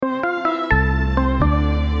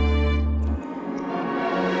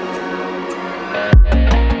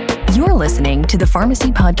listening to the Pharmacy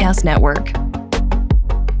Podcast Network.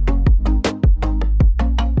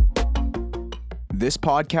 This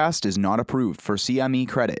podcast is not approved for CME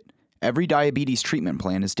credit. Every diabetes treatment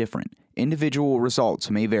plan is different. Individual results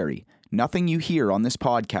may vary. Nothing you hear on this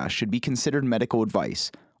podcast should be considered medical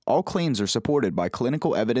advice. All claims are supported by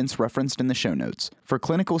clinical evidence referenced in the show notes. For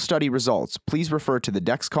clinical study results, please refer to the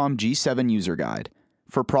Dexcom G7 user guide.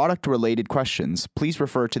 For product-related questions, please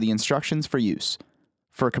refer to the instructions for use.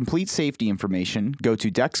 For complete safety information, go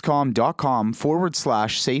to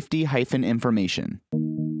dexcom.com/safety-information.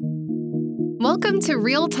 Welcome to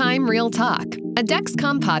Real Time Real Talk, a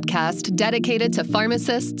Dexcom podcast dedicated to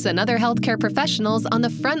pharmacists and other healthcare professionals on the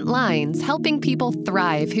front lines helping people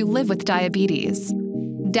thrive who live with diabetes.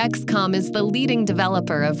 Dexcom is the leading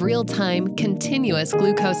developer of real-time continuous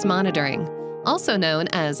glucose monitoring, also known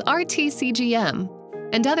as RT-CGM,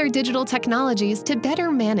 and other digital technologies to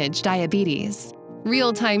better manage diabetes.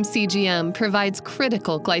 Real-time CGM provides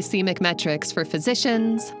critical glycemic metrics for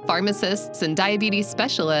physicians, pharmacists, and diabetes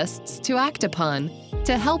specialists to act upon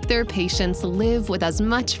to help their patients live with as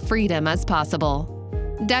much freedom as possible.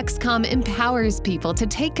 Dexcom empowers people to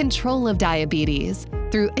take control of diabetes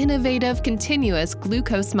through innovative continuous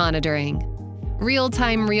glucose monitoring.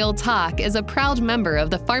 Real-Time Real Talk is a proud member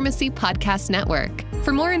of the Pharmacy Podcast Network.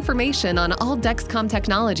 For more information on all Dexcom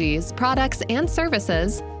technologies, products, and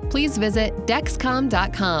services, please visit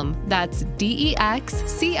Dexcom.com. That's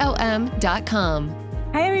DEXCOM.com.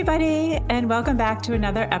 Hi, everybody, and welcome back to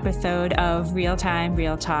another episode of Real Time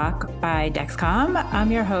Real Talk by Dexcom.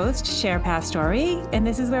 I'm your host, Cher Pastori, and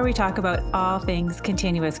this is where we talk about all things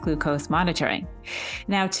continuous glucose monitoring.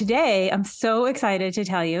 Now, today, I'm so excited to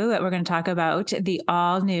tell you that we're going to talk about the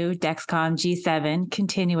all-new Dexcom G7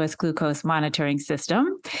 continuous glucose monitoring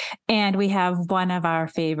system. And we have one of our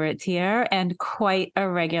favorites here and quite a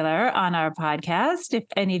regular on our podcast. If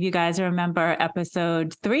any of you guys remember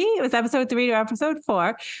episode 3, it was episode 3 to episode 4.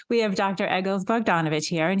 We have Dr. Egils Bogdanovich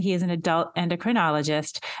here, and he is an adult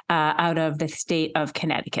endocrinologist out of the state of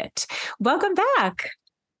Connecticut. Welcome back.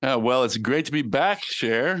 Well, it's great to be back,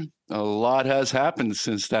 Cher. A lot has happened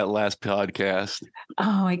since that last podcast.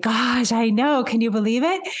 Oh my gosh, I know. Can you believe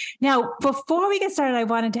it? Now, before we get started, I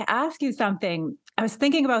wanted to ask you something. I was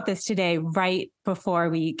thinking about this today, right before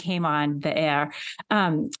we came on the air.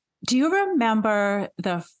 Do you remember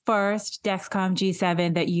the first Dexcom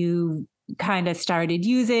G7 that you kind of started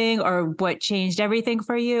using, or what changed everything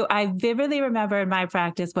for you? I vividly remember in my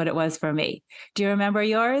practice what it was for me. Do you remember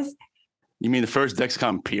yours? You mean the first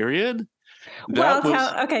Dexcom period? Tell me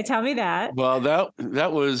that. Well,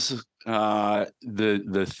 that was the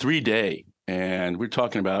 3-day, and we're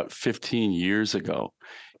talking about 15 years ago.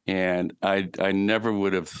 And I never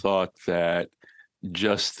would have thought that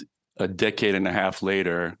just a decade and a half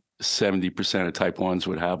later, 70% of type 1s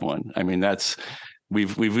would have one. I mean,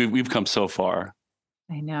 we've come so far.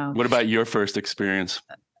 I know. What about your first experience?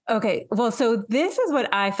 Okay. Well, so this is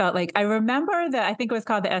what I felt like. I remember I think it was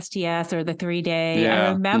called the STS or the 3-day. Yeah. I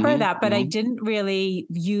remember that, but I didn't really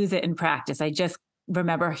use it in practice. I just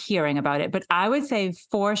remember hearing about it. But I would say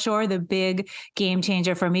for sure the big game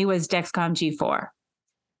changer for me was Dexcom G4.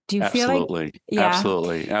 Do you feel like? Yeah.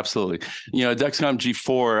 Absolutely. You know, Dexcom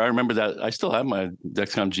G4, I remember that. I still have my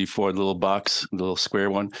Dexcom G4, the little box, the little square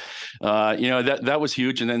one. That was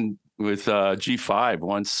huge. And then with G5,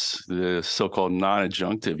 once the so-called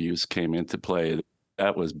non-adjunctive use came into play,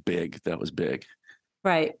 that was big.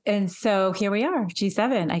 Right. And so here we are,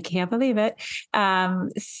 G7. I can't believe it.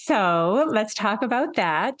 So let's talk about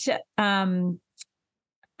that.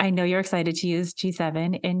 I know you're excited to use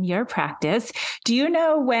G7 in your practice. Do you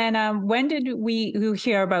know when did we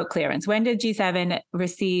hear about clearance? When did G7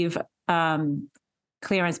 receive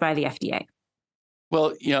clearance by the FDA?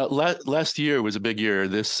 Well, last year was a big year.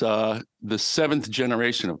 This the 7th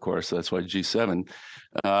generation, of course, that's why G7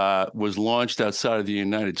 was launched outside of the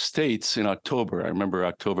United States in October. I remember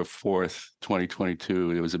October 4th,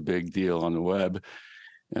 2022. It was a big deal on the web.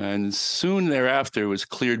 And soon thereafter, it was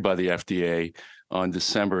cleared by the FDA on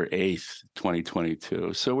December 8th,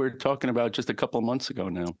 2022. So we're talking about just a couple of months ago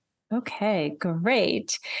now. Okay,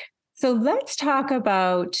 great. So let's talk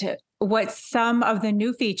about what some of the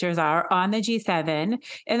new features are on the G7,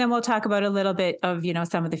 and then we'll talk about a little bit of,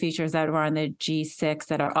 some of the features that were on the G6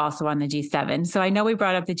 that are also on the G7. So I know we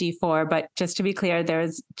brought up the G4, but just to be clear,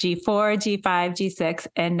 there's G4, G5, G6,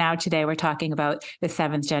 and now today we're talking about the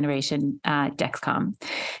 7th generation Dexcom.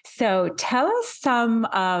 So tell us some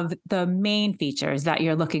of the main features that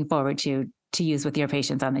you're looking forward to use with your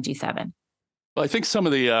patients on the G7. Well, I think some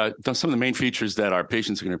of the main features that our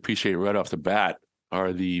patients are going to appreciate right off the bat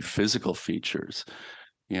are the physical features.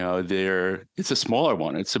 It's a smaller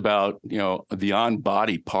one. It's about, the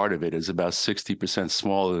on-body part of it is about 60%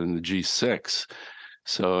 smaller than the G6.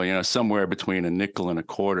 So, somewhere between a nickel and a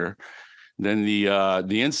quarter. Then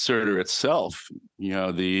the inserter itself,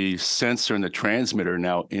 the sensor and the transmitter are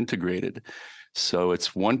now integrated. So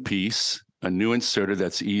it's one piece, a new inserter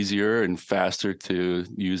that's easier and faster to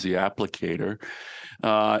use the applicator.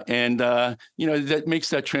 That makes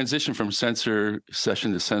that transition from sensor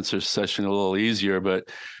session to sensor session a little easier. But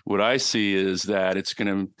what I see is that it's going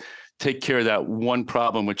to take care of that one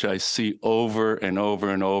problem, which I see over and over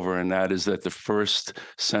and over, and that is that the first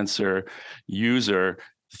sensor user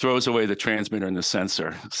throws away the transmitter and the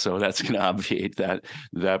sensor. So that's going to obviate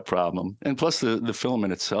that problem. And plus the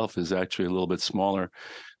filament itself is actually a little bit smaller.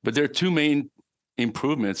 But there are two main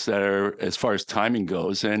improvements that are as far as timing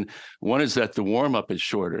goes. And one is that the warm-up is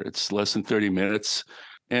shorter. It's less than 30 minutes.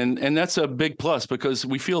 And that's a big plus because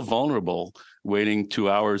we feel vulnerable waiting 2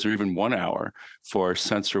 hours or even 1 hour for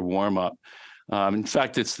sensor warm-up. In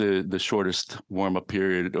fact, it's the shortest warm-up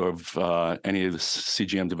period of any of the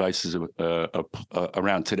CGM devices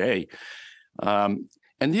around today. And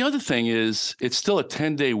the other thing is it's still a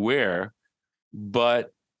 10-day wear,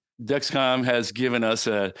 but Dexcom has given us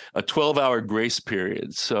a 12-hour grace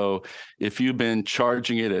period. So if you've been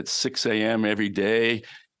charging it at 6 a.m. every day,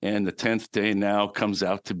 and the 10th day now comes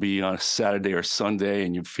out to be on a Saturday or Sunday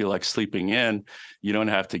and you feel like sleeping in, you don't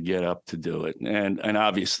have to get up to do it. And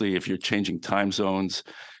obviously, if you're changing time zones,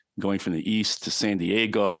 going from the East to San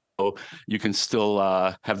Diego, you can still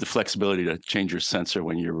have the flexibility to change your sensor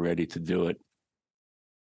when you're ready to do it.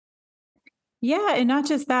 Yeah. And not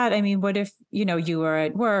just that. I mean, what if, you were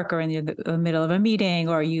at work or in the middle of a meeting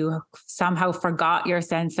or you somehow forgot your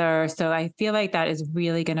sensor? So I feel like that is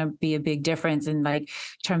really going to be a big difference in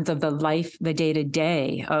terms of the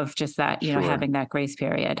day-to-day of just that, Sure. having that grace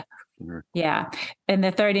period. Sure. Yeah. And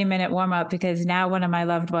the 30-minute warm up, because now one of my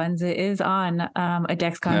loved ones is on a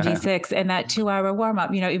Dexcom G6 and that 2-hour warm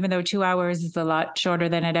up, even though 2 hours is a lot shorter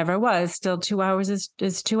than it ever was, still 2 hours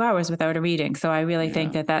is 2 hours without a reading. So I really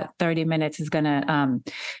think that 30 minutes is going to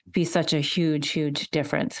be such a huge, huge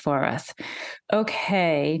difference for us.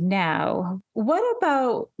 Okay. Now, what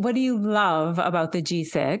do you love about the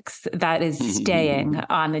G6 that is staying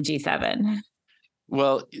on the G7?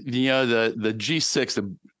 Well, the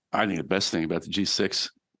G6, I think the best thing about the G6,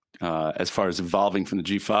 as far as evolving from the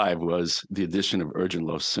G5, was the addition of Urgent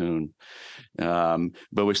Low Soon. But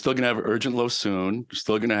we're still going to have Urgent Low Soon. We're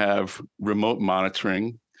still going to have remote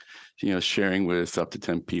monitoring, sharing with up to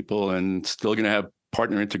 10 people, and still going to have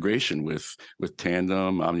partner integration with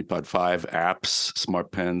Tandem, Omnipod 5, apps,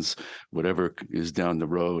 smart pens, whatever is down the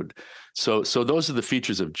road. So those are the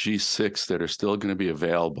features of G6 that are still going to be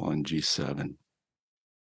available in G7.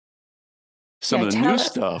 Some of the new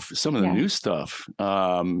stuff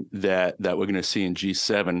that we're going to see in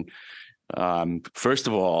G7. First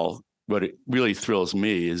of all, what it really thrills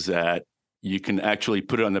me is that you can actually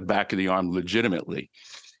put it on the back of the arm legitimately.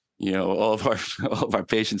 All of our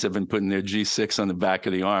patients have been putting their G6 on the back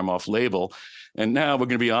of the arm off label, and now we're going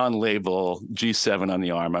to be on label G7 on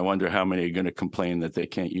the arm. I wonder how many are going to complain that they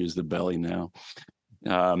can't use the belly now.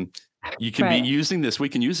 You can be using this. We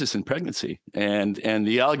can use this in pregnancy, and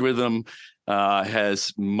the algorithm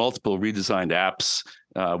has multiple redesigned apps.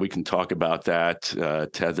 We can talk about that,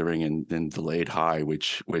 tethering and delayed high,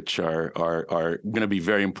 which are going to be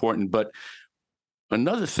very important. But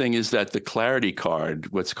another thing is that the Clarity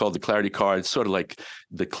card, what's called the Clarity card, sort of like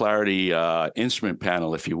the Clarity instrument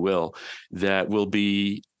panel, if you will, that will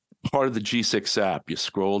be part of the G6 app. You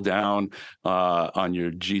scroll down on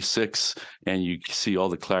your G6 and you see all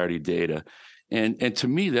the Clarity data. And to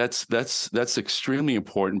me, that's extremely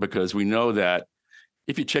important because we know that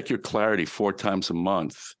if you check your Clarity 4 times a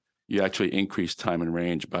month, you actually increase time and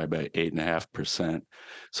range by about 8.5%.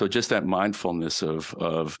 So just that mindfulness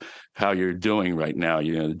of how you're doing right now.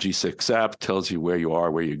 The G6 app tells you where you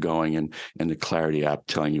are, where you're going, and the Clarity app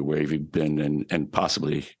telling you where you've been and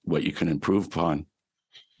possibly what you can improve upon.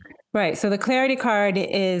 Right. So the Clarity card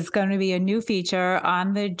is going to be a new feature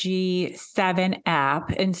on the G7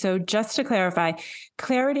 app. And so just to clarify,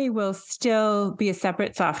 Clarity will still be a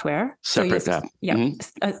separate software. Separate app. Yeah,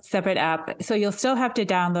 a separate app. So you'll still have to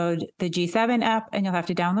download the G7 app and you'll have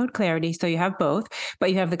to download Clarity. So you have both, but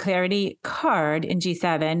you have the Clarity card in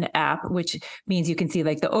G7 app, which means you can see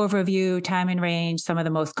the overview, time and range, some of the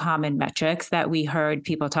most common metrics that we heard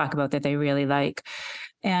people talk about that they really like.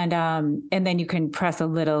 And then you can press a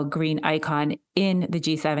little green icon in the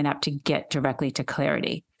G7 app to get directly to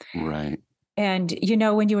Clarity. Right. And,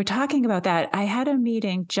 when you were talking about that, I had a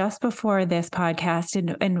meeting just before this podcast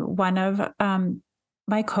and one of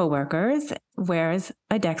my coworkers wears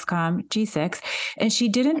a Dexcom G6, and she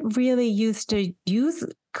didn't really used to use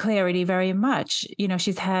Clarity very much.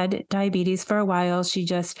 She's had diabetes for a while. She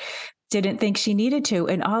just didn't think she needed to.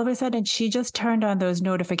 And all of a sudden, she just turned on those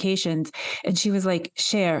notifications, and she was like,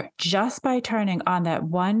 Cher, just by turning on that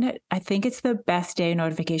one, I think it's the best day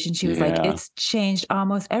notification. She was like, it's changed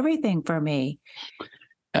almost everything for me.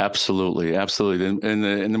 Absolutely.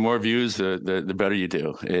 And the more views, the better you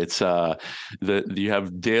do. It's you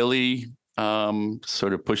have daily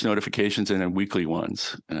sort of push notifications and then weekly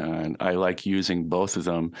ones. And I like using both of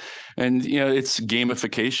them. And, it's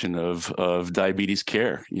gamification of diabetes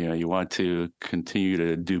care. You want to continue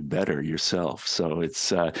to do better yourself. So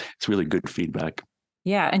it's really good feedback.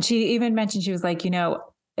 Yeah. And she even mentioned, she was like,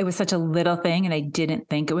 it was such a little thing, and I didn't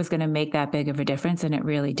think it was going to make that big of a difference, and it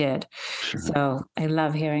really did. Sure. So I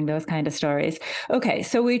love hearing those kind of stories. Okay,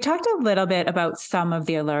 so we talked a little bit about some of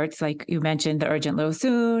the alerts, like you mentioned, the urgent low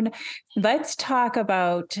soon. Let's talk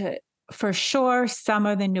about, for sure, some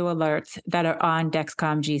of the new alerts that are on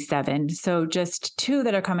Dexcom G7. So just two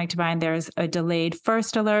that are coming to mind. There's a delayed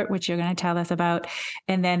first alert, which you're going to tell us about.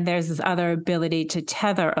 And then there's this other ability to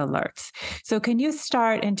tether alerts. So can you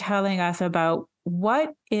start in telling us about what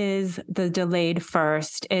is the delayed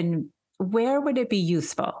first and where would it be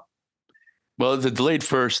useful? Well, the delayed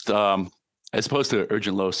first, as opposed to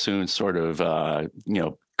urgent low soon, sort of,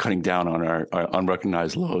 cutting down on our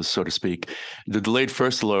unrecognized lows, so to speak. The delayed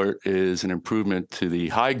first alert is an improvement to the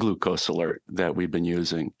high glucose alert that we've been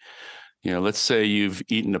using. Let's say you've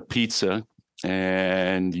eaten a pizza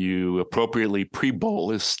and you appropriately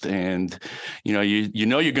pre-bolused, and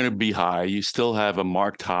you're going to be high. You still have a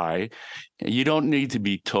marked high. You don't need to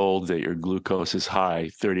be told that your glucose is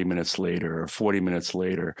high 30 minutes later or 40 minutes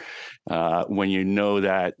later, when you know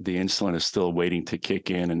that the insulin is still waiting to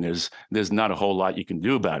kick in, and there's not a whole lot you can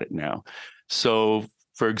do about it now. So,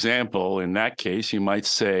 for example, in that case, you might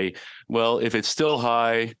say, well, if it's still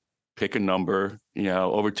high, pick a number,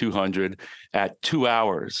 over 200 at 2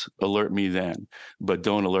 hours, alert me then, but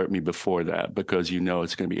don't alert me before that, because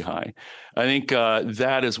it's going to be high. I think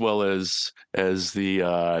that, as well as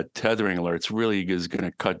the tethering alerts, really is going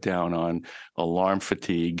to cut down on alarm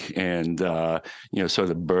fatigue and, sort of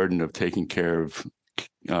the burden of taking care of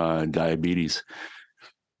diabetes.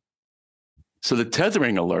 So the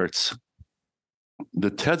tethering alerts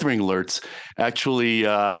actually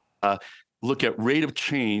look at rate of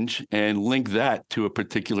change and link that to a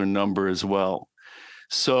particular number as well.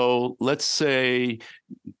 So let's say,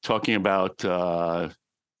 talking about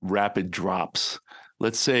rapid drops,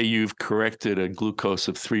 let's say you've corrected a glucose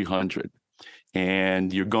of 300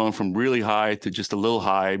 and you're going from really high to just a little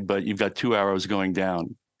high, but you've got 2 hours going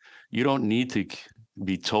down. You don't need to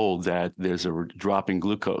be told that there's a drop in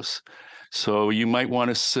glucose. So you might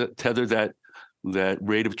want to tether that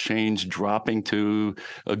rate of change dropping to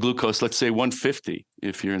a glucose, let's say 150.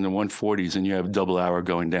 If you're in the 140s and you have a double hour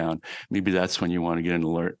going down, maybe that's when you want to get an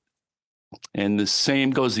alert. And the same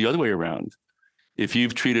goes the other way around. If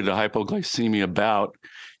you've treated a hypoglycemia bout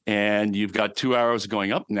and you've got 2 hours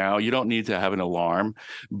going up now, you don't need to have an alarm,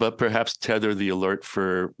 but perhaps tether the alert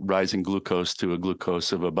for rising glucose to a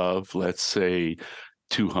glucose of above, let's say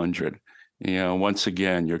 200. Once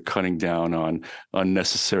again, you're cutting down on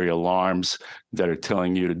unnecessary alarms that are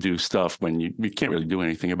telling you to do stuff when you can't really do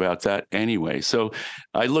anything about that anyway. So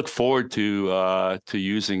I look forward to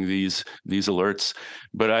using these alerts.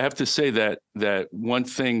 But I have to say that one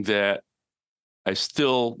thing that I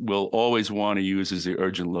still will always want to use is the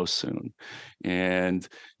urgent low soon. And,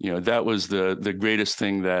 that was the greatest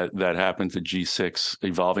thing that happened to G6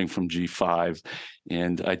 evolving from G5.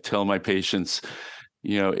 And I tell my patients,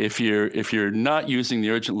 if you're not using the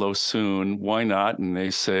urgent low soon, why not? And they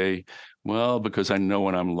say, well, because I know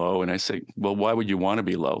when I'm low. And I say, well, why would you want to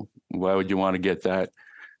be low? Why would you want to get that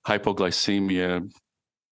hypoglycemia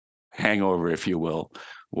hangover, if you will?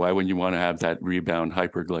 Why wouldn't you want to have that rebound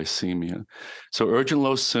hyperglycemia? So urgent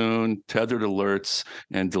low soon, tethered alerts,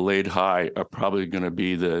 and delayed high are probably going to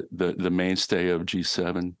be the mainstay of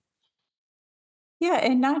G7. Yeah,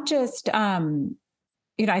 and not just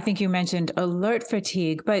I think you mentioned alert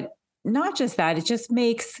fatigue, but not just that. It just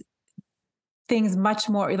makes things much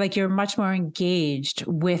more like you're much more engaged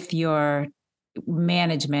with your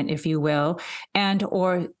management, if you will,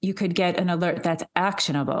 or you could get an alert that's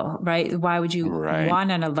actionable, right? Why would you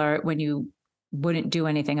want an alert when you wouldn't do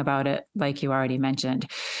anything about it, like you already mentioned?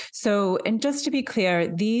 So, and just to be clear,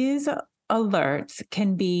 these alerts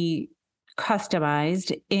can be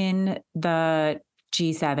customized in the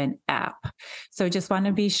G7 app. So just want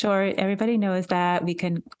to be sure everybody knows that we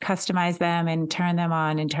can customize them and turn them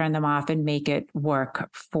on and turn them off and make it work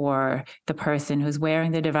for the person who's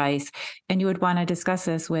wearing the device. And you would want to discuss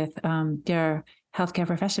this with your healthcare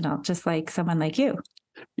professional, just like someone like you.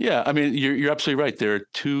 Yeah, I mean, you're absolutely right. There are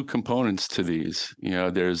two components to these.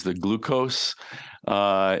 There's the glucose,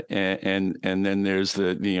 and then there's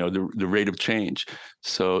the rate of change.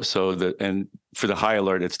 So for the high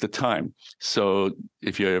alert, it's the time. So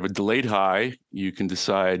if you have a delayed high, you can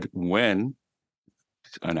decide when,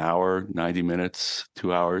 an hour, 90 minutes,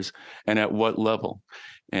 2 hours, and at what level.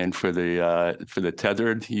 And for the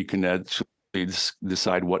tethered, you can actually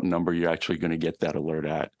decide what number you're actually going to get that alert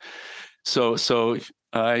at. So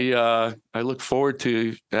I look forward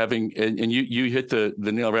to having, and you hit the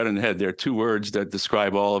nail right on the head. There are two words that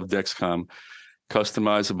describe all of Dexcom: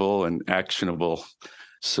 customizable and actionable,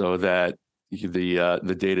 so that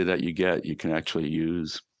the data that you get, you can actually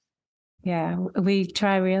use. Yeah, we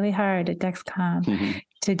try really hard at Dexcom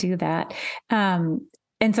to do that. And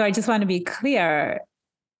so I just want to be clear.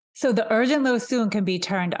 So the urgent low soon can be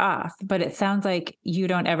turned off, but it sounds like you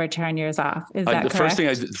don't ever turn yours off. Is that correct?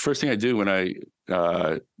 The first thing I do when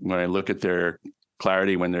I look at their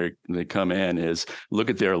clarity when they come in is look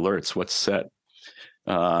at their alerts, what's set.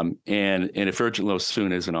 And if urgent low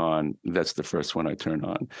soon isn't on, that's the first one I turn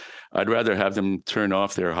on. I'd rather have them turn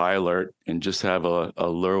off their high alert and just have a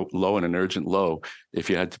low and an urgent low if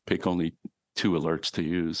you had to pick only two alerts to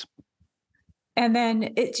use. And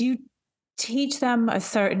then do you teach them a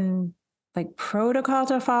certain protocol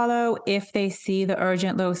to follow if they see the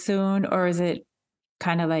urgent low soon, or is it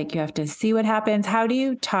kind of like you have to see what happens? How do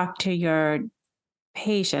you talk to your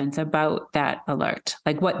patients about that alert,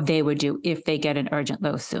 like what they would do if they get an urgent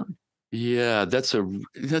low soon? Yeah, that's a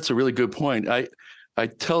really good point. I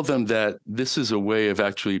tell them that this is a way of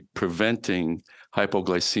actually preventing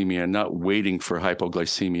hypoglycemia, not waiting for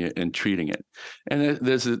hypoglycemia and treating it. And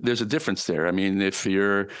there's a difference there. I mean, if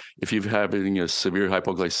you're having a severe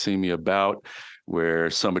hypoglycemia bout where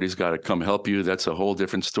somebody's got to come help you, that's a whole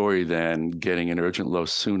different story than getting an urgent low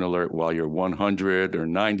soon alert while you're 100 or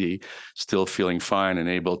 90, still feeling fine and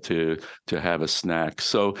able to have a snack.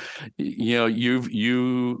 So,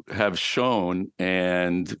 you have shown,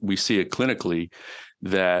 and we see it clinically,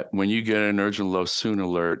 that when you get an urgent low soon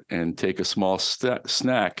alert and take a small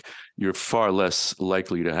snack, you're far less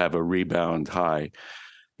likely to have a rebound high.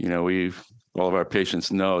 All of our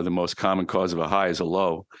patients know the most common cause of a high is a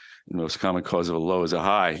low. The most common cause of a low is a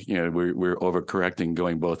high. We're overcorrecting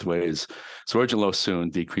going both ways. So urgent low soon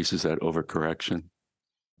decreases that overcorrection.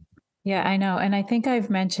 Yeah, I know. And I think I've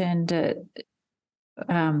mentioned that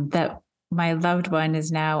my loved one is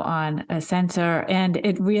now on a sensor, and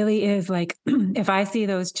it really is like, if I see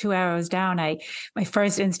those 2 arrows down, my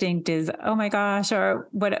first instinct is, oh my gosh, or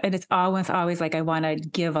what? And it's always like, I want to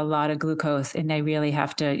give a lot of glucose, and I really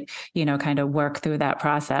have to, kind of work through that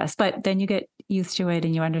process. But then you get used to it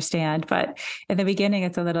and you understand. But in the beginning,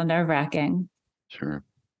 it's a little nerve-wracking. Sure.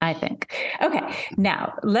 I think. Okay,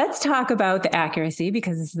 now let's talk about the accuracy,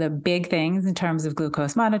 because it's the big things in terms of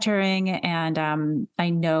glucose monitoring. And I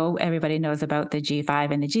know everybody knows about the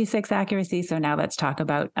G5 and the G6 accuracy. So now let's talk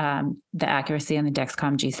about the accuracy on the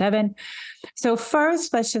Dexcom G7. So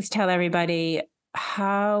first, let's just tell everybody,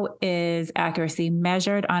 how is accuracy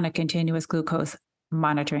measured on a continuous glucose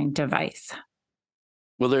monitoring device?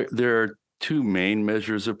 Well, there are two main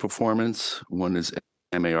measures of performance. One is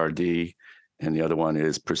MARD, and the other one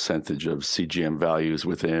is percentage of CGM values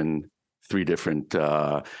within three different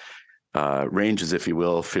ranges, if you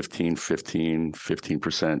will: 15, 15%,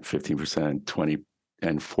 15%, 20,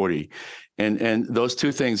 and 40. And those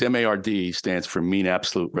two things, MARD stands for mean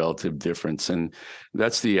absolute relative difference. And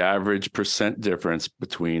that's the average percent difference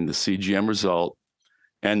between the CGM result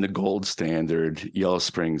and the gold standard Yellow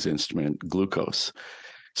Springs instrument glucose.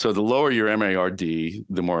 So the lower your MARD,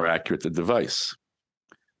 the more accurate the device.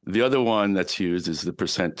 The other one that's used is the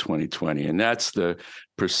percent 20/20, and that's the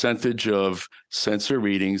percentage of sensor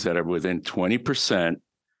readings that are within 20%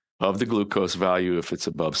 of the glucose value if it's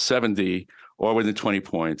above 70, or within 20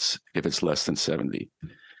 points if it's less than 70.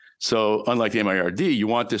 So unlike the MARD, you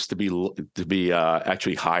want this to be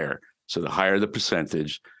actually higher. So the higher the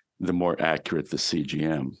percentage, the more accurate the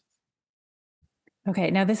CGM. Okay,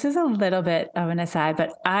 now this is a little bit of an aside,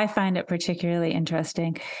 but I find it particularly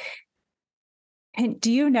interesting. And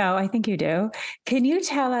do you know, I think you do, can you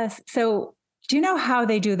tell us, so do you know how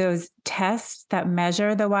they do those tests that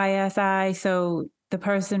measure the YSI? So the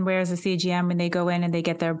person wears a CGM and they go in and they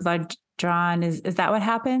get their blood drawn. Is that what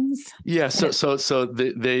happens? Yeah. So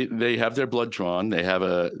they have their blood drawn. They have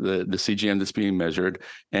the CGM that's being measured,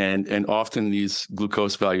 and often these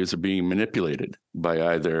glucose values are being manipulated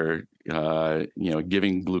by either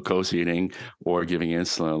giving glucose eating or giving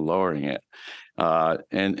insulin and lowering it.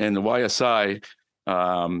 And the YSI,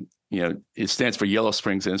 it stands for Yellow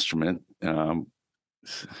Springs Instrument.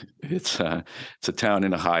 It's a town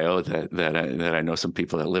in Ohio that I know some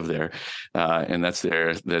people that live there, and that's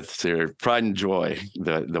their pride and joy,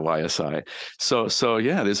 the YSI. So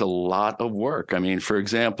yeah, there's a lot of work. I mean, for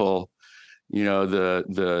example,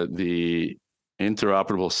 the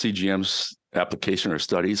interoperable CGM's application or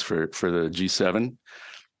studies for the G7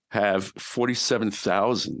 have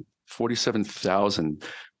 47,000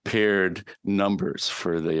 paired numbers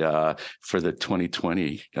for the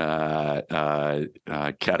 2020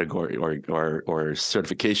 category or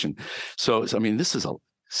certification. So I mean, this is a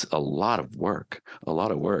lot of work,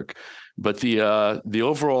 But the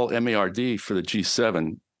overall MARD for the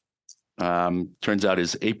G7 turns out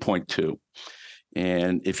is 8.2,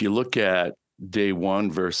 and if you look at day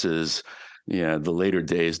 1 versus the later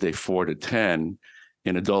days, day 4 to 10.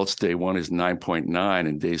 In adults, day 1 is 9.9,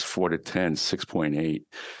 and days 4 to 10, 6.8.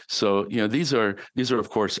 So, these are of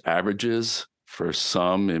course averages. For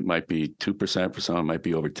some, it might be 2%. For some, it might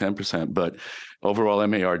be over 10%. But overall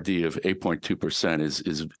MARD of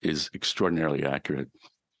 8.2% is extraordinarily accurate.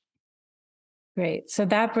 Great. So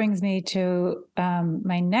that brings me to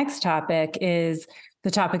my next topic is the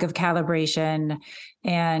topic of calibration.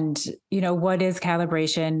 And, what is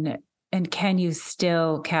calibration, and can you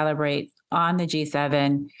still calibrate on the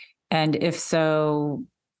G7? And if so,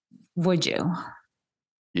 would you?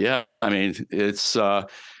 Yeah, I mean, it's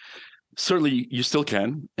certainly you still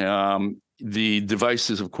can. The device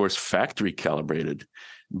is, of course, factory calibrated,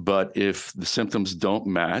 but if the symptoms don't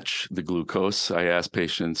match the glucose, I ask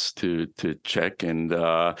patients to check and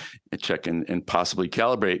possibly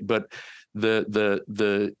calibrate. But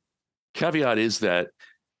the caveat is that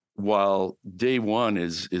while day 1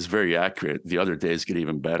 is very accurate, the other days get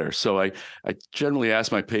even better. So I generally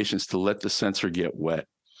ask my patients to let the sensor get wet.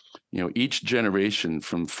 Each generation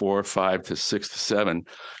from 4, 5 to 6 to 7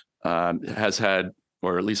 has had,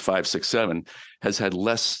 or at least 5, 6, 7, has had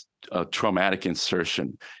less traumatic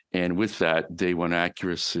insertion. And with that, day 1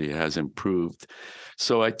 accuracy has improved.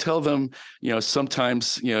 So I tell them,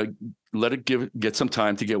 sometimes, let it get some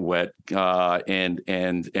time to get wet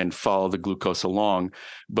and follow the glucose along.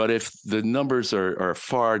 But if the numbers are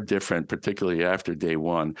far different, particularly after day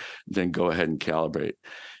 1, then go ahead and calibrate.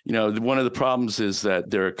 One of the problems is that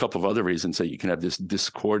there are a couple of other reasons that you can have this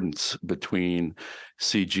discordance between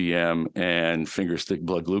CGM and finger stick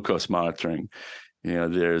blood glucose monitoring.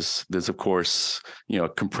 There's of course,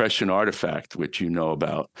 compression artifact, which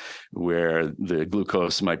about, where the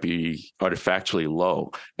glucose might be artifactually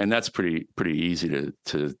low, and that's pretty easy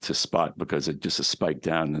to spot because it just a spike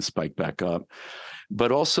down and then spike back up.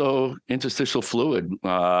 But also interstitial fluid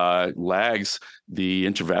lags the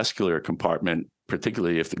intravascular compartment,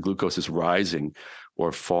 particularly if the glucose is rising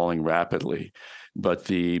or falling rapidly. But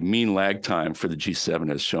the mean lag time for the G7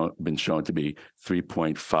 has been shown to be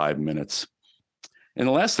 3.5 minutes. And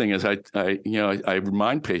the last thing is I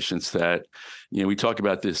remind patients that, we talk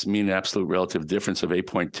about this mean absolute relative difference of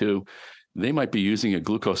 8.2. They might be using a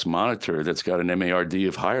glucose monitor that's got an MARD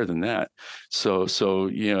of higher than that. So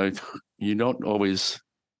you don't always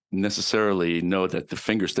necessarily know that the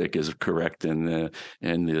finger stick is correct and the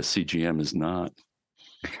CGM is not.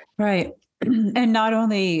 Right. And not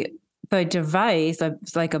only the device,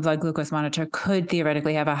 like a blood glucose monitor, could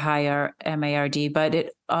theoretically have a higher MARD, but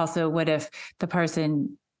it also, what if the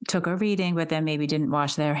person took a reading, but then maybe didn't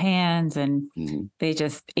wash their hands and they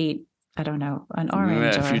just ate, I don't know, an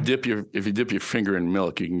orange? Yeah, if you dip your finger in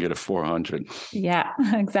milk, you can get a 400. Yeah,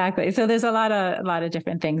 exactly. So there's a lot of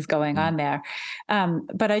different things going on there.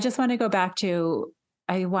 But I just want to go back to,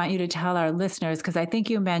 I want you to tell our listeners, because I think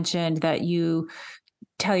you mentioned that you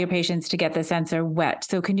tell your patients to get the sensor wet.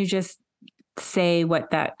 So can you just say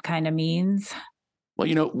what that kind of means? Well,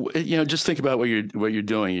 just think about what you're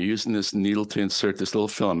doing. You're using this needle to insert this little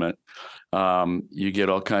filament. You get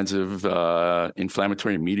all kinds of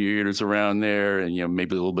inflammatory mediators around there, and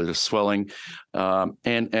maybe a little bit of swelling,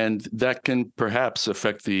 and that can perhaps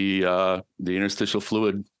affect the interstitial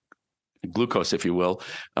fluid glucose, if you will,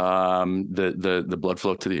 the blood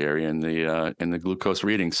flow to the area and the glucose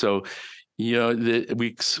reading. So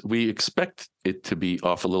we expect it to be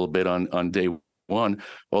off a little bit on day 1.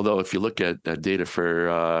 Although if you look at data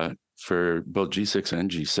for both G6 and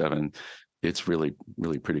G7, it's really,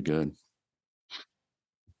 really pretty good.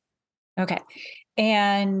 Okay.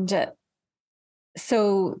 And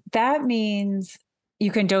So that means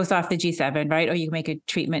you can dose off the G7, right? Or you can make a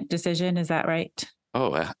treatment decision. Is that right?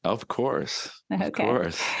 Oh, of course. Of Okay.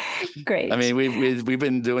 course. Great. I mean, we've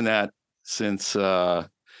been doing that since G5.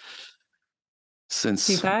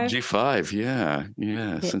 Yeah,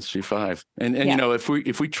 since G5. And Yeah. if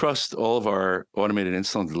we trust all of our automated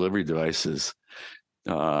insulin delivery devices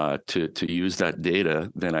to use that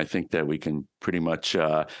data, then I think that we can pretty much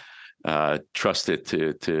trust it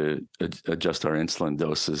to adjust our insulin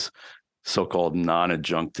doses, so-called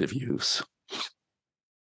non-adjunctive use.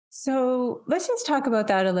 So let's just talk about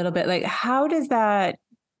that a little bit. Like, how does that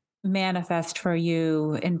manifest for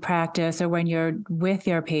you in practice or when you're with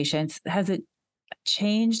your patients? Has it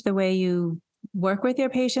changed the way you work with your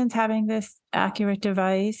patients having this accurate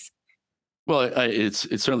device? Well, it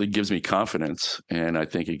certainly gives me confidence, and I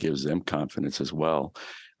think it gives them confidence as well.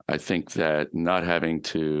 I think that not having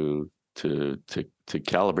to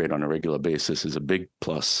calibrate on a regular basis is a big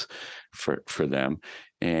plus for them.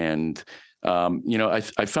 And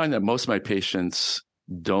I find that most of my patients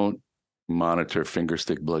don't monitor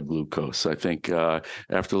fingerstick blood glucose. I think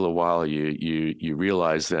after a little while, you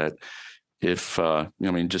realize that if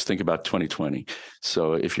just think about 2020.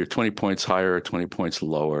 So if you're 20 points higher or 20 points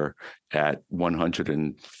lower at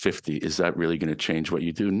 150, is that really going to change what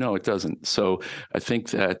you do? No, it doesn't. So I think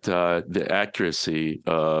that the accuracy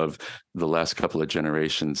of the last couple of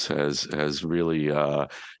generations has really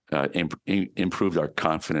improved our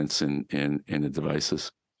confidence in the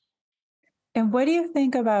devices. And what do you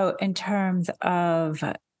think about in terms of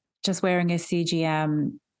just wearing a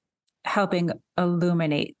CGM helping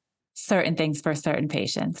illuminate certain things for certain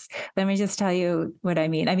patients? Let me just tell you what I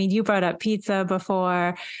mean. I mean, you brought up pizza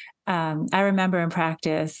before. I remember in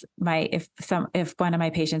practice, if one of my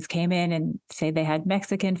patients came in and say they had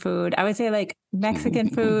Mexican food, I would say like Mexican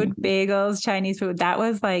food, bagels, Chinese food. That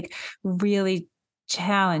was like really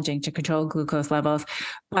challenging to control glucose levels.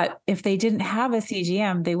 But if they didn't have a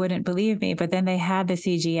CGM, they wouldn't believe me. But then they had the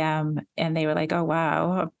CGM and they were like, oh,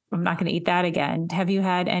 wow, I'm not going to eat that again. Have you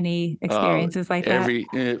had any experiences like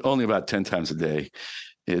that? Only about 10 times a day.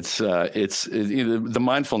 It's the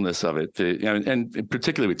mindfulness of it, and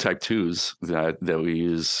particularly with type 2s that we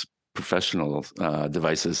use professional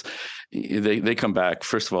devices. They come back.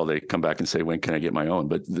 First of all, they come back and say, "When can I get my own?"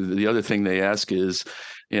 But the other thing they ask is,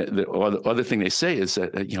 the other thing they say is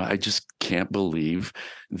that I just can't believe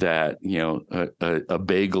that a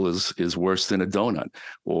bagel is worse than a donut,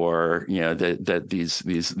 or that these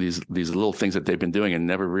little things that they've been doing and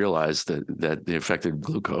never realized that they affected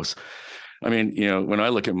glucose. I mean, when I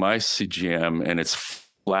look at my CGM and it's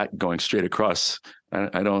flat going straight across,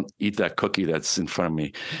 I don't eat that cookie that's in front of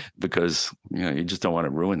me because you just don't want to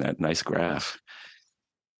ruin that nice graph.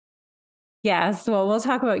 Yes. Well, we'll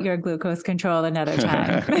talk about your glucose control another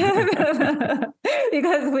time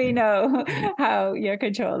because we know how your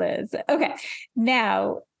control is. Okay.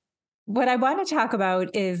 Now, what I want to talk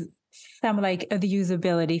about is some like the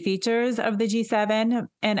usability features of the G7.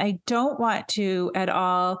 And I don't want to at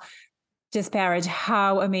all disparage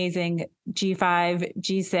how amazing G5,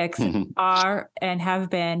 G6 are and have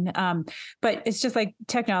been. But it's just like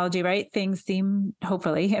technology, right? Things seem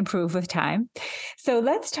hopefully improve with time. So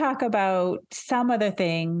let's talk about some of the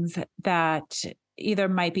things that either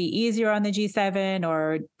might be easier on the G7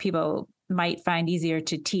 or people might find easier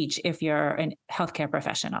to teach if you're a healthcare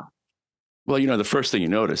professional. Well, the first thing you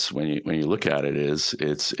notice when you look at it is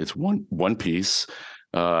it's one piece,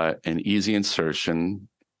 an easy insertion.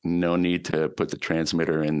 No need to put the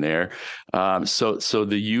transmitter in there. So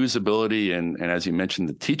the usability and as you mentioned,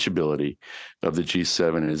 the teachability of the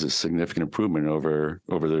G7 is a significant improvement over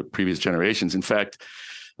the previous generations. In fact,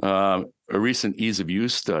 a recent ease of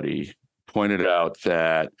use study pointed out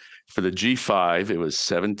that for the G5, it was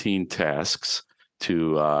 17 tasks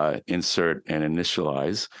to insert and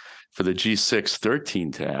initialize. For the G6,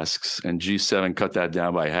 13 tasks, and G7 cut that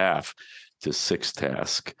down by half to 6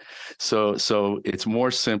 tasks. So it's more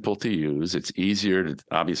simple to use. It's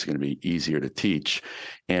obviously going to be easier to teach.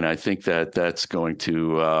 And I think that that's going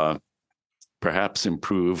to perhaps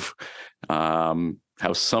improve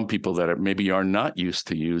how some people that maybe are not used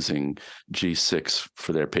to using G6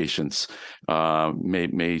 for their patients may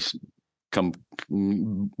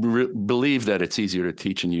believe that it's easier to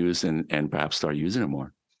teach and use and perhaps start using it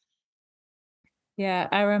more. Yeah,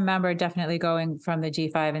 I remember definitely going from the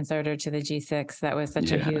G5 inserter to the G6. That was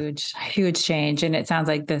such a huge change. And it sounds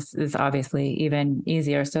like this is obviously even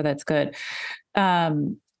easier. So that's good.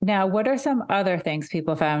 Now, what are some other things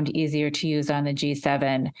people found easier to use on the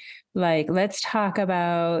G7? Like, let's talk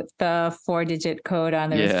about the 4-digit code on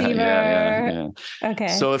the receiver. Yeah. Okay.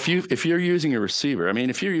 So if you're using a receiver, I mean,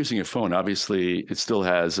 if you're using a phone, obviously it still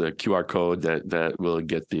has a QR code that will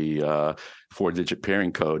get the 4-digit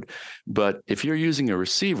pairing code. But if you're using a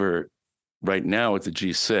receiver right now with the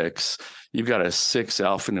G6, you've got a 6-digit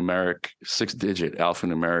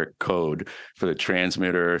alphanumeric code for the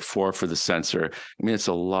transmitter, 4 for the sensor. I mean, it's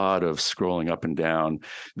a lot of scrolling up and down.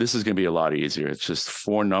 This is going to be a lot easier. It's just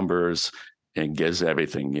 4 numbers and gives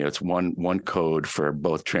everything. It's one code for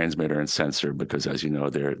both transmitter and sensor because, as you know,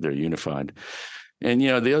 they're unified. And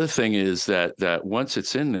the other thing is that once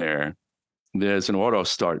it's in there, there's an auto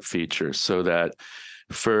start feature, so that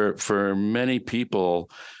for many people,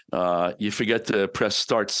 you forget to press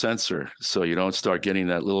start sensor, so you don't start getting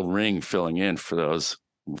that little ring filling in for the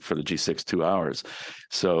G6 2 hours.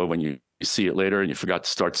 So when you see it later and you forgot to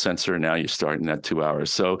start sensor, now you start in that 2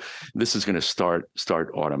 hours. So this is going to start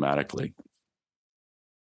automatically.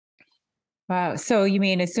 Wow. So you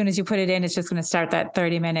mean as soon as you put it in, it's just going to start that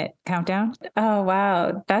 30-minute countdown? Oh,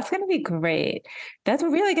 wow. That's going to be great. That's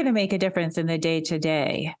really going to make a difference in the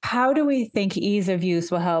day-to-day. How do we think ease of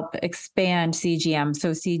use will help expand CGM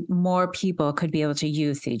so more people could be able to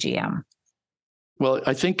use CGM? Well,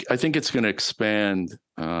 I think it's going to expand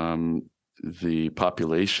the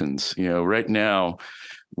populations. Right now,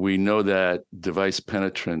 we know that device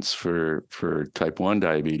penetrance for type 1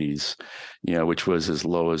 diabetes, which was as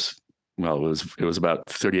low as, well, it was about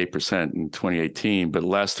 38% in 2018, but the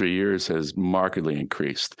last 3 years has markedly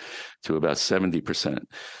increased to about 70%.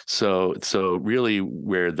 So really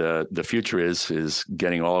where the future is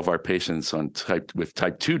getting all of our patients with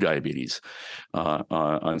type 2 diabetes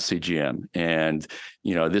on CGM. And,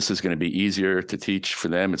 this is going to be easier to teach for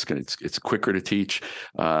them. It's quicker to teach.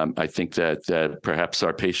 I think that perhaps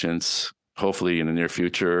our patients, hopefully in the near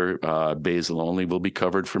future, basal only will be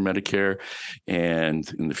covered for Medicare,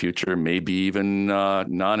 and in the future, maybe even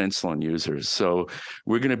non-insulin users. So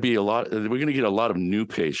we're going to get a lot of new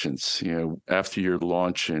patients. After your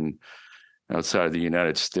launch outside of the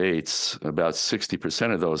United States, about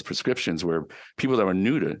 60% of those prescriptions were people that were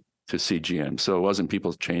new to CGM. So it wasn't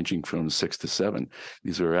people changing from 6 to 7.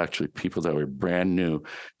 These were actually people that were brand new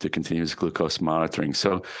to continuous glucose monitoring.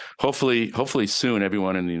 So hopefully soon,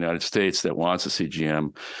 everyone in the United States that wants a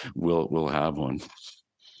CGM will have one.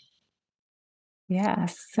 Yeah.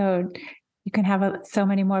 So you can have so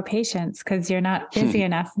many more patients because you're not busy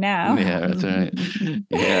enough now. Yeah, that's right.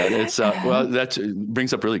 Yeah, it's well, that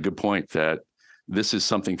brings up a really good point that this is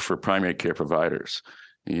something for primary care providers.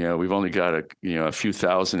 We've only got a few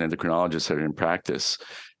thousand endocrinologists that are in practice,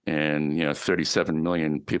 and 37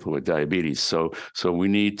 million people with diabetes. So we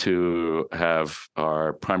need to have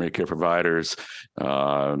our primary care providers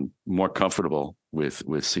more comfortable with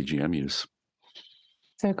CGM use.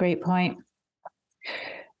 That's a great point.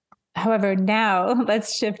 However, now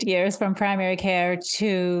let's shift gears from primary care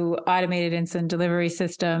to automated insulin delivery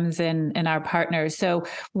systems and our partners. So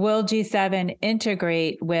will G7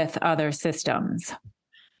 integrate with other systems?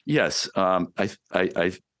 Yes, as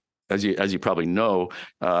you probably know,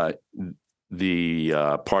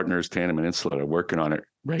 the partners Tandem and Insulet are working on it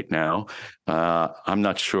right now. I'm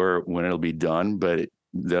not sure when it'll be done, but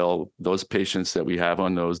those patients that we have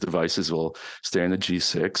on those devices will stay in the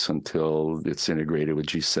G6 until it's integrated with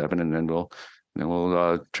G7, and then we'll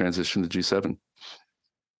transition to G7.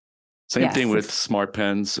 Same thing with smart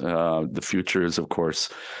pens. The future is, of course,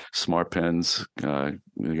 smart pens. They're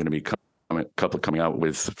going to be a couple coming out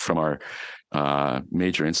from our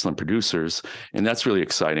major insulin producers, and that's really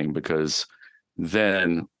exciting because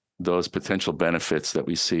then those potential benefits that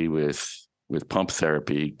we see with pump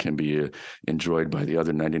therapy can be enjoyed by the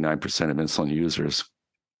other 99% of insulin users.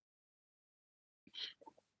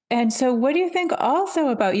 And so what do you think also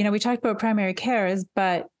about, we talked about primary cares,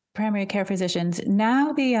 but primary care physicians,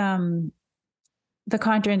 now the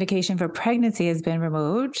contraindication for pregnancy has been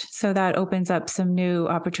removed. So that opens up some new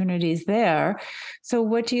opportunities there. So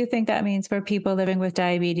what do you think that means for people living with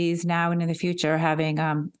diabetes now and in the future, having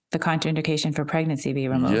the contraindication for pregnancy be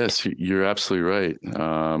removed? Yes, you're absolutely right.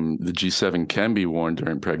 The G7 can be worn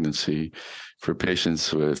during pregnancy for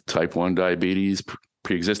patients with type 1 diabetes,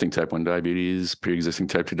 pre-existing type 1 diabetes, pre-existing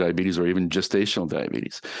type 2 diabetes, or even gestational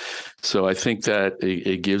diabetes. So I think that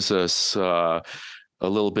it gives us a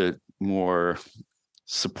little bit more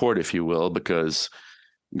support, if you will, because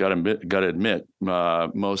got to admit,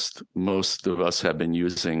 most of us have been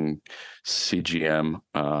using CGM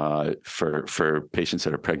for patients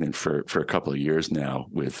that are pregnant for a couple of years now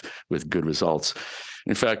with good results.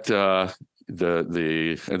 In fact, I think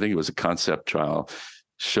it was a concept trial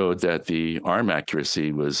showed that the arm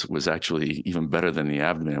accuracy was actually even better than the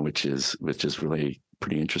abdomen, which is really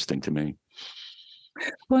pretty interesting to me.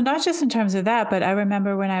 Well, not just in terms of that, but I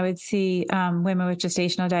remember when I would see women with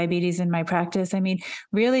gestational diabetes in my practice. I mean,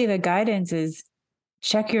 really the guidance is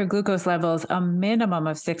check your glucose levels a minimum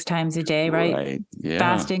of 6 times a day, right? Right. Yeah.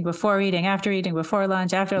 Fasting, before eating, before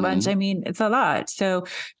lunch, after lunch. I mean, it's a lot. So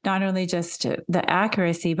not only just the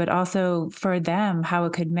accuracy, but also for them, how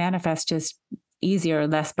it could manifest just easier,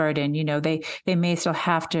 less burden. You know, they may still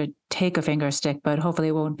have to take a finger stick, but hopefully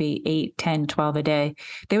it won't be 8, 10, 12 a day.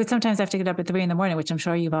 They would sometimes have to get up at 3 a.m, which I'm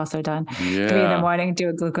sure you've also done. Yeah. 3 a.m, do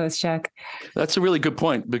a glucose check. That's a really good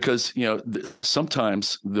point, because, you know,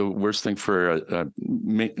 sometimes the worst thing for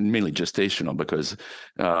mainly gestational, because,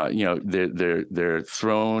 you know, they're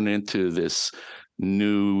thrown into this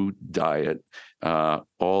new diet,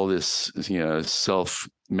 all this, you know,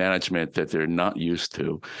 self-management that they're not used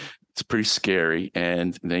to. It's pretty scary,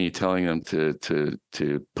 and then you're telling them to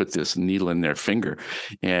put this needle in their finger,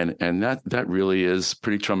 and that really is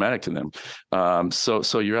pretty traumatic to them.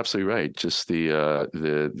 So you're absolutely right. Just the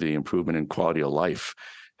improvement in quality of life,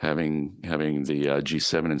 having the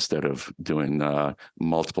G7 instead of doing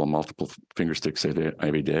multiple finger sticks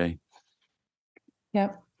every day.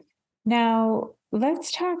 Yep. Now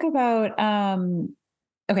let's talk about.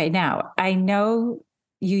 Okay, now I know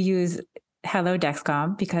you use Hello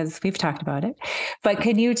Dexcom because we've talked about it, but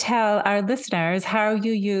can you tell our listeners how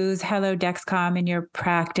you use Hello Dexcom in your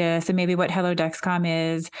practice, and maybe what Hello Dexcom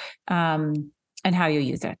is, and how you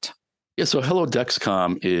use it? Yeah, so Hello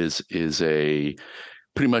Dexcom is a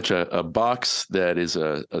pretty much a box that is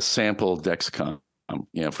a sample Dexcom.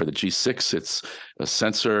 You know, for the G6, it's a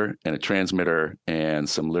sensor and a transmitter and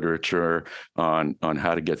some literature on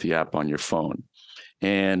how to get the app on your phone.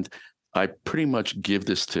 And I pretty much give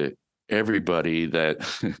this to everybody that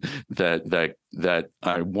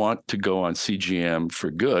I want to go on CGM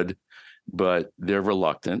for good, but they're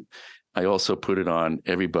reluctant. I also put it on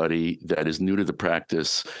everybody that is new to the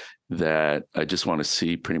practice, that I just want to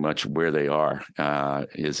see pretty much where they are.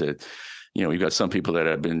 Is it, you know, we've got some people that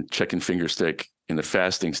have been checking finger stick in the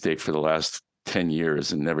fasting state for the last 10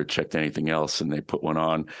 years and never checked anything else, and they put one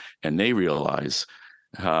on and they realize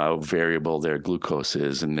how variable their glucose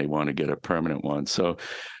is, and they want to get a permanent one. So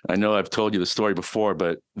I know I've told you the story before,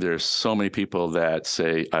 but there's so many people that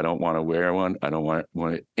say, I don't want to wear one. I don't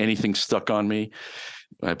want anything stuck on me.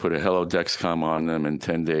 I put a Hello Dexcom on them, and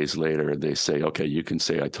 10 days later they say, okay, you can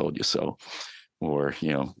say I told you so. Or,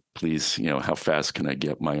 you know, please, you know, how fast can I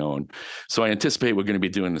get my own? So I anticipate we're going to be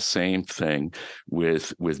doing the same thing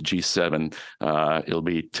with G7. It'll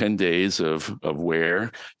be 10 days of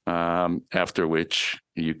wear, after which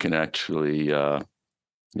you can actually, you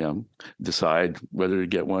know, decide whether to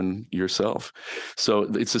get one yourself. So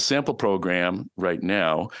it's a sample program right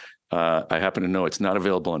now. I happen to know it's not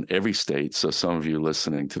available in every state, so some of you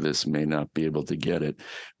listening to this may not be able to get it.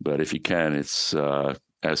 But if you can, it's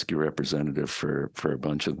ask your representative for a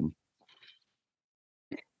bunch of them.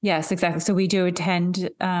 Yes, exactly. So we do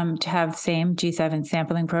intend to have the same G7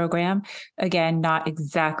 sampling program. Again, not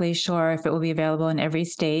exactly sure if it will be available in every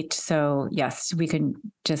state. So yes, we can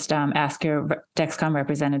just ask your Dexcom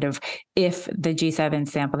representative if the G7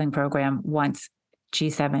 sampling program, once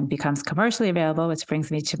G7 becomes commercially available, which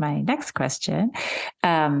brings me to my next question.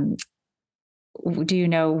 Do you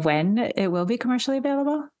know when it will be commercially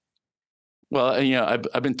available? Well, you know,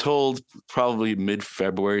 I've been told probably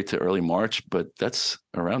mid-February to early March, but that's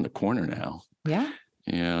around the corner now. Yeah.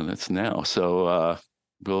 Yeah, that's now. So,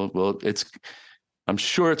 I'm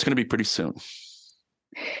sure it's going to be pretty soon.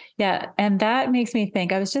 Yeah, and that makes me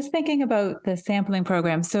think. I was just thinking about the sampling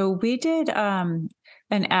program. So we did an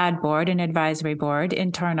advisory board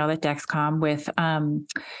internal at Dexcom with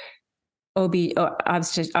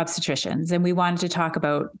obstetricians, and we wanted to talk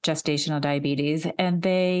about gestational diabetes, and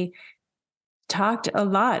they talked a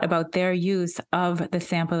lot about their use of the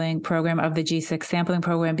sampling program, of the G6 sampling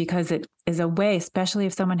program, because it is a way, especially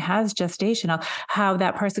if someone has gestational, how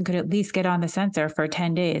that person could at least get on the sensor for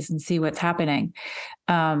 10 days and see what's happening.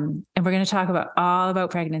 And we're going to talk all about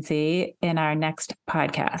pregnancy in our next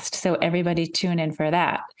podcast. So everybody tune in for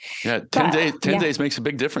that. Yeah, 10 days makes a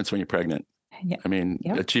big difference when you're pregnant. Yeah. I mean,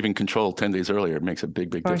 achieving control 10 days earlier makes a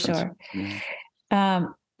big difference. For sure. Yeah.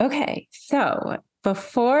 Okay, so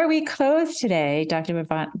before we close today, Dr.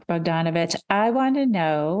 Bogdanovich, I want to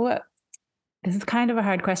know, this is kind of a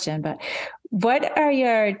hard question, but what are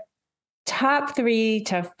your top 3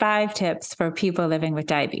 to 5 tips for people living with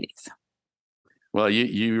diabetes? Well,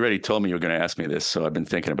 you already told me you were going to ask me this, so I've been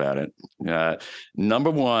thinking about it. Number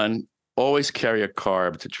 1, always carry a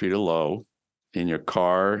carb to treat a low. in your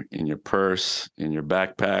car, in your purse, in your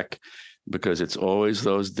backpack, because it's always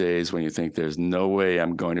those days when you think there's no way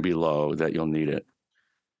I'm going to be low that you'll need it.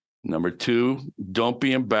 Number 2, don't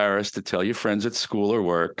be embarrassed to tell your friends at school or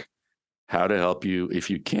work how to help you if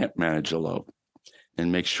you can't manage a low.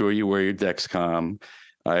 And make sure you wear your Dexcom.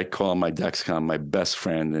 I call my Dexcom my best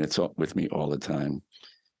friend, and it's with me all the time.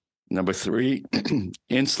 Number 3,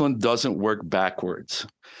 insulin doesn't work backwards.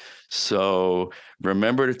 So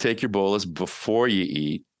remember to take your bolus before you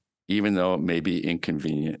eat, even though it may be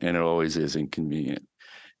inconvenient, and it always is inconvenient.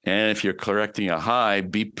 And if you're correcting a high,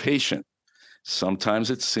 be patient. Sometimes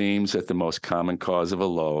it seems that the most common cause of a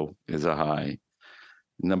low is a high.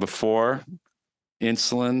 Number 4,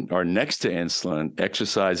 insulin, or next to insulin,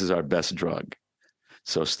 exercise is our best drug.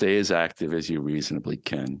 So stay as active as you reasonably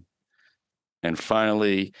can. And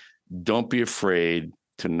finally, don't be afraid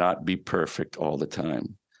to not be perfect all the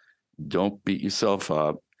time. Don't beat yourself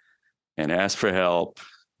up, and ask for help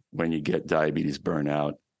when you get diabetes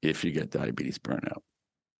burnout, if you get diabetes burnout.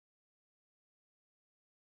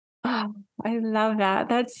 Oh, I love that.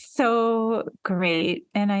 That's so great.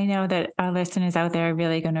 And I know that our listeners out there are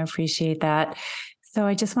really going to appreciate that. So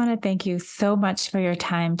I just want to thank you so much for your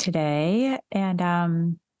time today.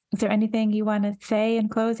 And is there anything you want to say in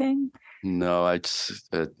closing? No,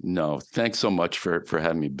 no. Thanks so much for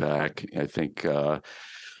having me back. I think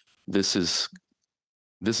this is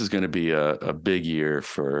going to be a big year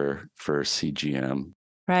for CGM.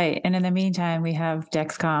 Right. And in the meantime, we have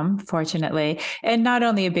Dexcom, fortunately, and not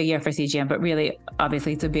only a big year for CGM, but really,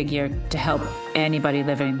 obviously, it's a big year to help anybody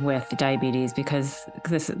living with diabetes, because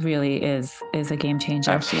this really is a game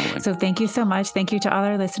changer. Absolutely. So thank you so much. Thank you to all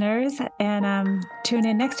our listeners, and tune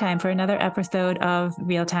in next time for another episode of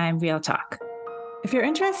Real Time Real Talk. If you're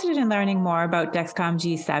interested in learning more about Dexcom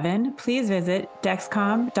G7, please visit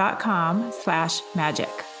dexcom.com/magic.